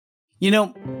You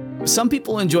know, some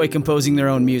people enjoy composing their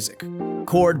own music,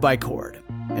 chord by chord,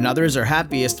 and others are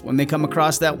happiest when they come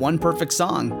across that one perfect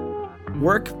song.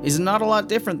 Work is not a lot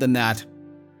different than that.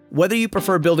 Whether you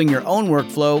prefer building your own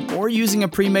workflow or using a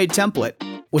pre-made template,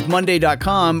 with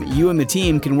Monday.com, you and the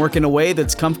team can work in a way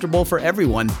that's comfortable for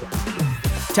everyone.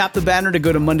 Tap the banner to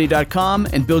go to Monday.com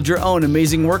and build your own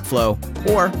amazing workflow,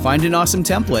 or find an awesome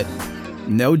template.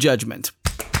 No judgment.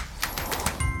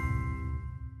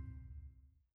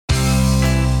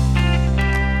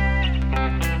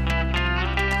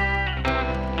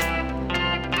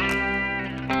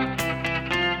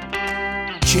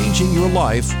 Changing your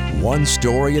life one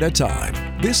story at a time.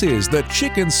 This is the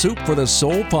Chicken Soup for the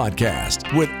Soul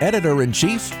podcast with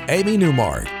Editor-in-Chief Amy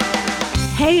Newmark.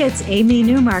 Hey, it's Amy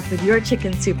Newmark with your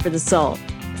Chicken Soup for the Soul.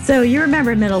 So you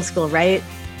remember middle school, right?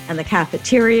 And the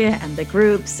cafeteria and the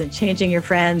groups and changing your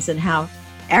friends and how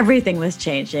everything was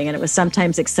changing. And it was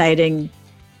sometimes exciting,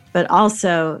 but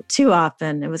also too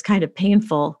often it was kind of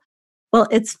painful. Well,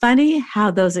 it's funny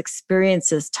how those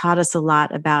experiences taught us a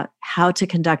lot about how to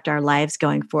conduct our lives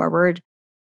going forward.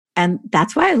 And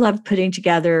that's why I love putting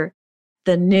together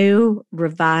the new,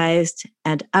 revised,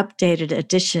 and updated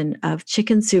edition of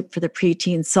Chicken Soup for the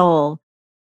Preteen Soul.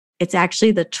 It's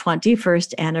actually the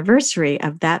 21st anniversary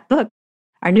of that book.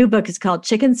 Our new book is called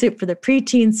Chicken Soup for the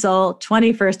Preteen Soul,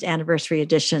 21st Anniversary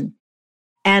Edition.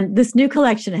 And this new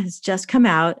collection has just come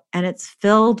out, and it's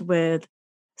filled with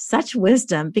such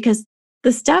wisdom because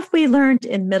the stuff we learned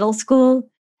in middle school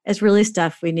is really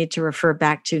stuff we need to refer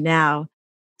back to now.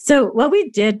 So what we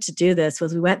did to do this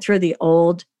was we went through the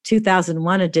old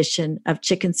 2001 edition of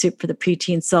Chicken Soup for the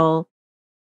Preteen Soul,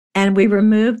 and we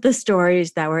removed the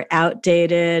stories that were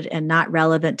outdated and not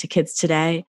relevant to kids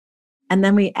today. And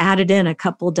then we added in a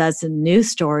couple dozen new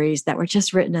stories that were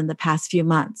just written in the past few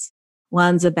months.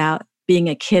 One's about being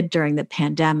a kid during the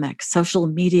pandemic, social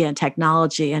media and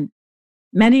technology, and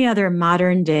many other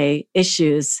modern day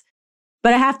issues.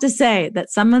 But I have to say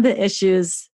that some of the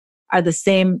issues are the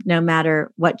same no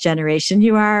matter what generation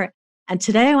you are. And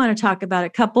today I want to talk about a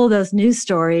couple of those new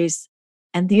stories.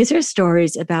 And these are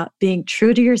stories about being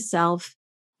true to yourself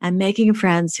and making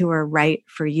friends who are right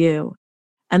for you.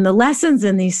 And the lessons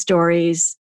in these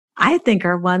stories, I think,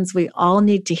 are ones we all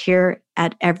need to hear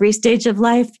at every stage of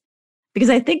life, because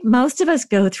I think most of us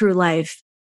go through life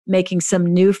making some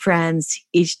new friends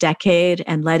each decade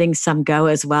and letting some go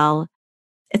as well.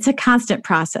 It's a constant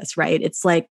process, right? It's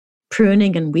like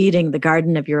pruning and weeding the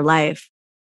garden of your life.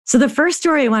 So the first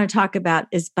story I want to talk about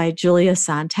is by Julia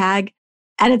Sontag.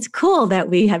 And it's cool that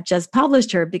we have just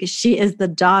published her because she is the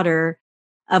daughter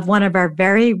of one of our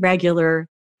very regular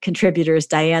contributors,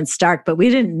 Diane Stark. But we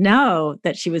didn't know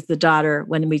that she was the daughter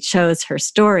when we chose her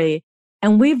story.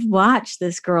 And we've watched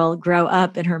this girl grow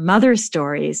up in her mother's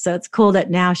stories. So it's cool that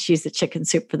now she's a Chicken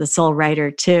Soup for the Soul writer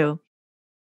too.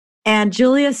 And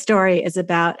Julia's story is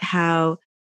about how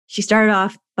she started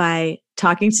off by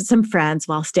talking to some friends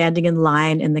while standing in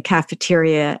line in the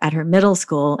cafeteria at her middle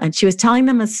school. And she was telling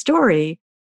them a story,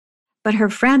 but her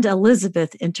friend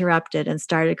Elizabeth interrupted and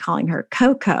started calling her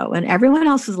Coco. And everyone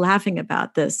else was laughing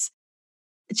about this.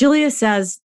 Julia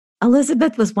says,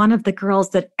 Elizabeth was one of the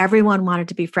girls that everyone wanted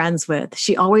to be friends with.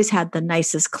 She always had the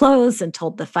nicest clothes and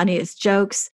told the funniest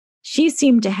jokes. She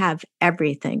seemed to have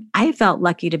everything. I felt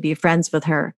lucky to be friends with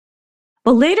her.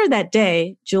 But later that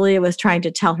day, Julia was trying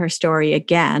to tell her story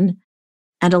again,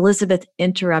 and Elizabeth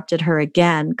interrupted her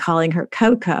again, calling her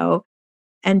Coco,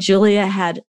 and Julia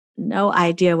had no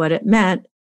idea what it meant,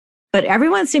 but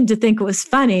everyone seemed to think it was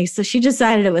funny, so she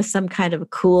decided it was some kind of a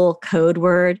cool code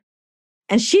word,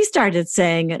 and she started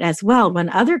saying it as well when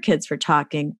other kids were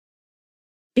talking,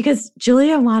 because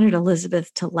Julia wanted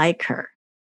Elizabeth to like her.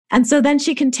 And so then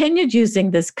she continued using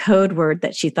this code word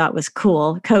that she thought was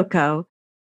cool, Coco,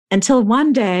 until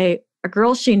one day, a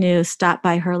girl she knew stopped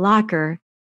by her locker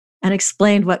and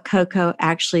explained what Coco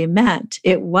actually meant.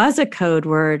 It was a code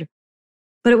word,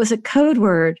 but it was a code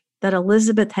word that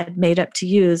Elizabeth had made up to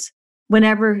use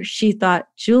whenever she thought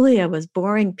Julia was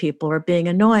boring people or being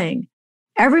annoying.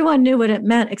 Everyone knew what it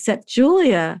meant except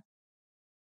Julia.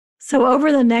 So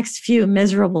over the next few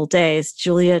miserable days,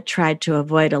 Julia tried to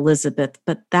avoid Elizabeth,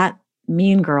 but that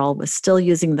mean girl was still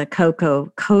using the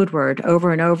Coco code word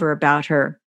over and over about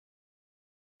her.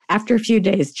 After a few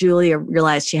days, Julia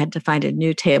realized she had to find a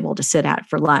new table to sit at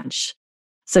for lunch.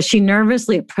 So she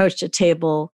nervously approached a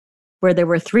table where there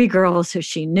were 3 girls who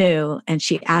she knew, and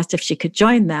she asked if she could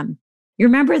join them. You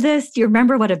remember this? Do you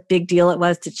remember what a big deal it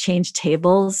was to change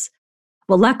tables?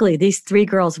 Well, luckily, these 3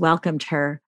 girls welcomed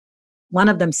her. One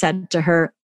of them said to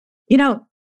her, you know,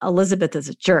 Elizabeth is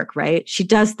a jerk, right? She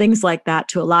does things like that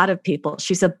to a lot of people.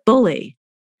 She's a bully.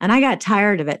 and I got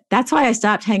tired of it. That's why I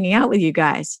stopped hanging out with you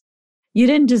guys. You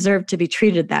didn't deserve to be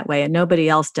treated that way, and nobody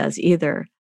else does either.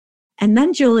 And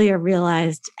then Julia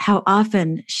realized how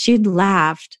often she'd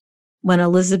laughed when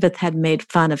Elizabeth had made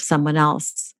fun of someone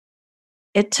else.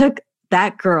 It took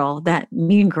that girl, that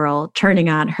mean girl, turning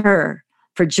on her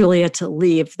for Julia to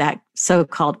leave that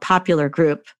so-called popular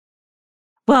group.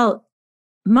 Well,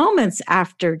 moments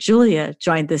after Julia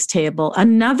joined this table,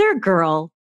 another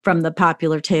girl from the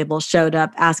popular table showed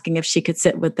up asking if she could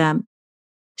sit with them.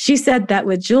 She said that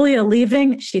with Julia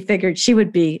leaving, she figured she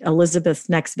would be Elizabeth's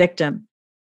next victim.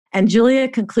 And Julia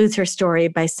concludes her story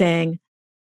by saying,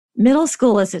 middle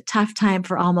school is a tough time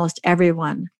for almost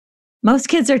everyone. Most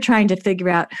kids are trying to figure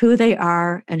out who they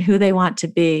are and who they want to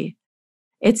be.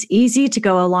 It's easy to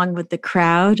go along with the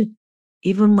crowd,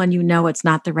 even when you know it's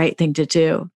not the right thing to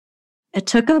do. It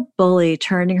took a bully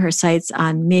turning her sights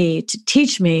on me to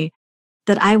teach me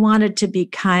that I wanted to be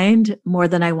kind more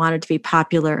than I wanted to be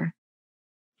popular.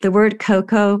 The word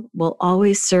Coco will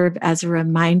always serve as a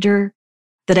reminder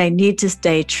that I need to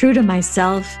stay true to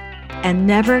myself and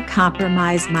never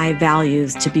compromise my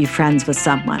values to be friends with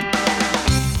someone.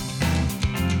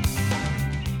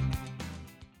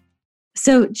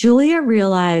 So Julia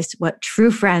realized what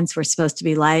true friends were supposed to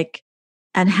be like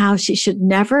and how she should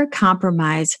never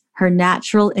compromise her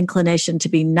natural inclination to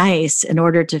be nice in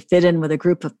order to fit in with a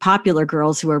group of popular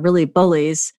girls who were really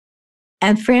bullies.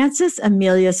 And Frances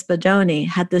Amelia Spadoni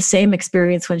had the same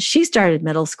experience when she started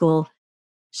middle school.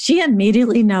 She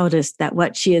immediately noticed that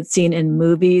what she had seen in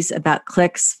movies about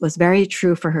cliques was very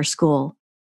true for her school.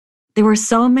 There were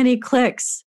so many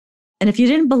cliques, and if you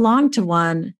didn't belong to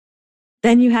one,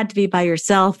 then you had to be by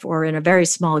yourself or in a very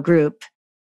small group.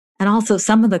 And also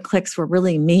some of the cliques were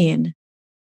really mean.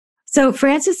 So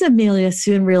Frances Amelia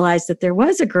soon realized that there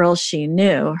was a girl she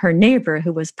knew, her neighbor,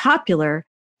 who was popular,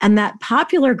 and that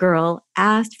popular girl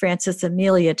asked Frances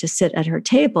Amelia to sit at her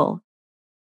table.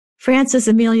 Frances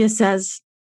Amelia says,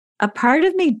 a part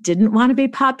of me didn't want to be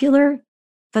popular,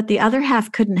 but the other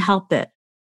half couldn't help it.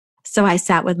 So I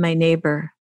sat with my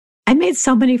neighbor. I made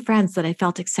so many friends that I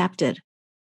felt accepted,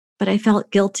 but I felt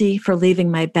guilty for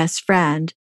leaving my best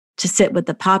friend to sit with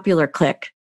the popular clique.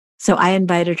 So I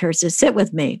invited her to sit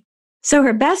with me. So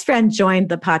her best friend joined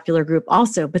the popular group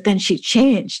also, but then she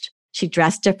changed. She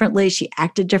dressed differently, she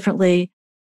acted differently,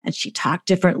 and she talked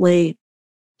differently.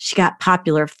 She got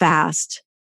popular fast.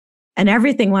 And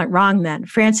everything went wrong then.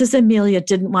 Frances Amelia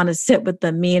didn't want to sit with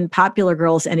the mean popular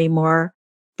girls anymore,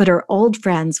 but her old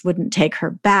friends wouldn't take her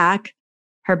back.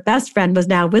 Her best friend was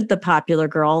now with the popular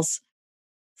girls.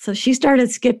 So she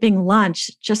started skipping lunch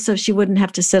just so she wouldn't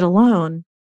have to sit alone.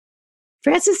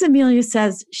 Frances Amelia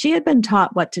says she had been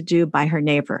taught what to do by her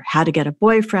neighbor, how to get a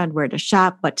boyfriend, where to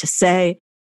shop, what to say,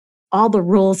 all the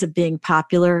rules of being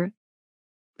popular.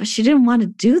 But she didn't want to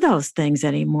do those things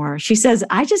anymore. She says,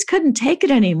 I just couldn't take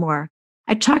it anymore.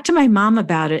 I talked to my mom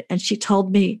about it and she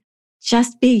told me,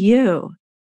 just be you.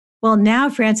 Well, now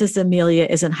Frances Amelia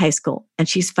is in high school and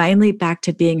she's finally back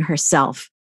to being herself.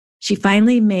 She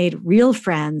finally made real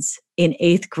friends in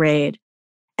 8th grade.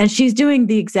 And she's doing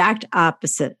the exact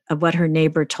opposite of what her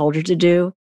neighbor told her to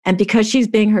do. And because she's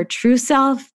being her true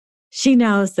self, she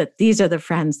knows that these are the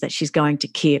friends that she's going to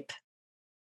keep.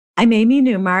 I'm Amy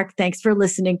Newmark. Thanks for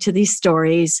listening to these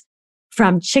stories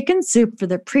from Chicken Soup for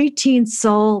the Preteen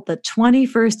Soul, the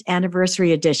 21st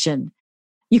anniversary edition.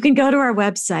 You can go to our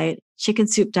website,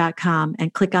 chickensoup.com,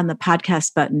 and click on the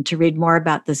podcast button to read more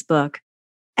about this book.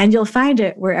 And you'll find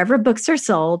it wherever books are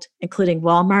sold, including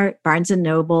Walmart, Barnes &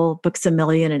 Noble, Books A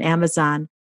Million, and Amazon.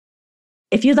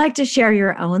 If you'd like to share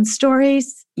your own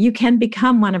stories, you can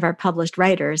become one of our published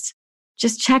writers.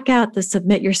 Just check out the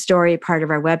Submit Your Story part of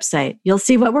our website. You'll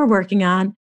see what we're working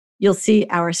on. You'll see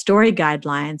our story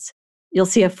guidelines. You'll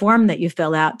see a form that you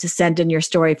fill out to send in your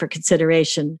story for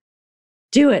consideration.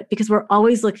 Do it because we're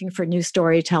always looking for new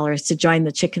storytellers to join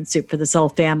the Chicken Soup for the Soul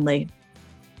family.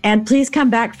 And please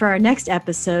come back for our next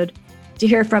episode to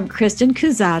hear from Kristen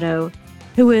Cusato,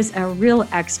 who is a real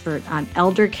expert on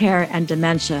elder care and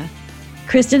dementia.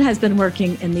 Kristen has been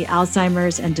working in the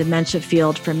Alzheimer's and dementia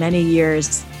field for many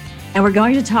years, and we're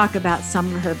going to talk about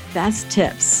some of her best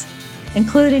tips,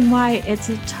 including why it's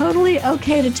totally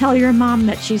okay to tell your mom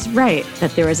that she's right,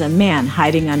 that there is a man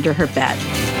hiding under her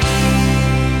bed.